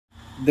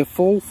the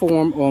full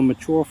form or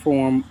mature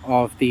form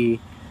of the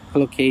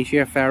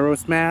Colocasia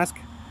Pharaoh's mask.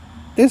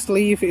 This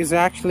leaf is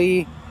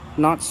actually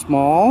not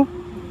small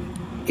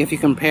if you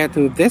compare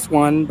to this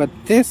one, but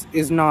this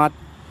is not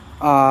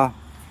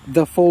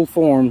the full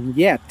form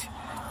yet.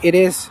 It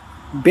is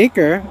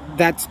bigger.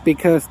 That's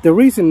because the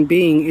reason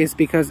being is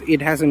because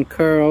it hasn't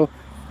curled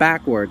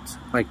backwards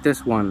like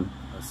this one.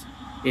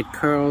 It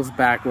curls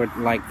backward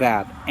like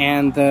that,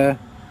 and the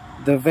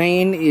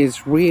vein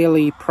is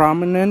really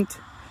prominent.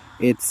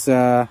 It's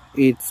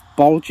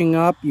bulging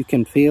up. You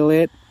can feel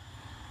it.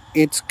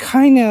 It's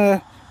kind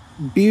of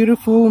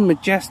beautiful,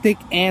 majestic,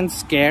 and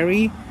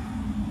scary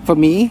for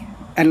me,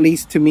 at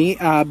least to me,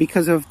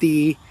 because of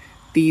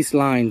these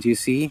lines. You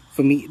see,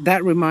 for me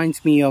that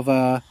reminds me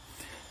of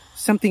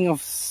something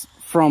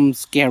from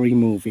Scary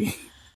Movie.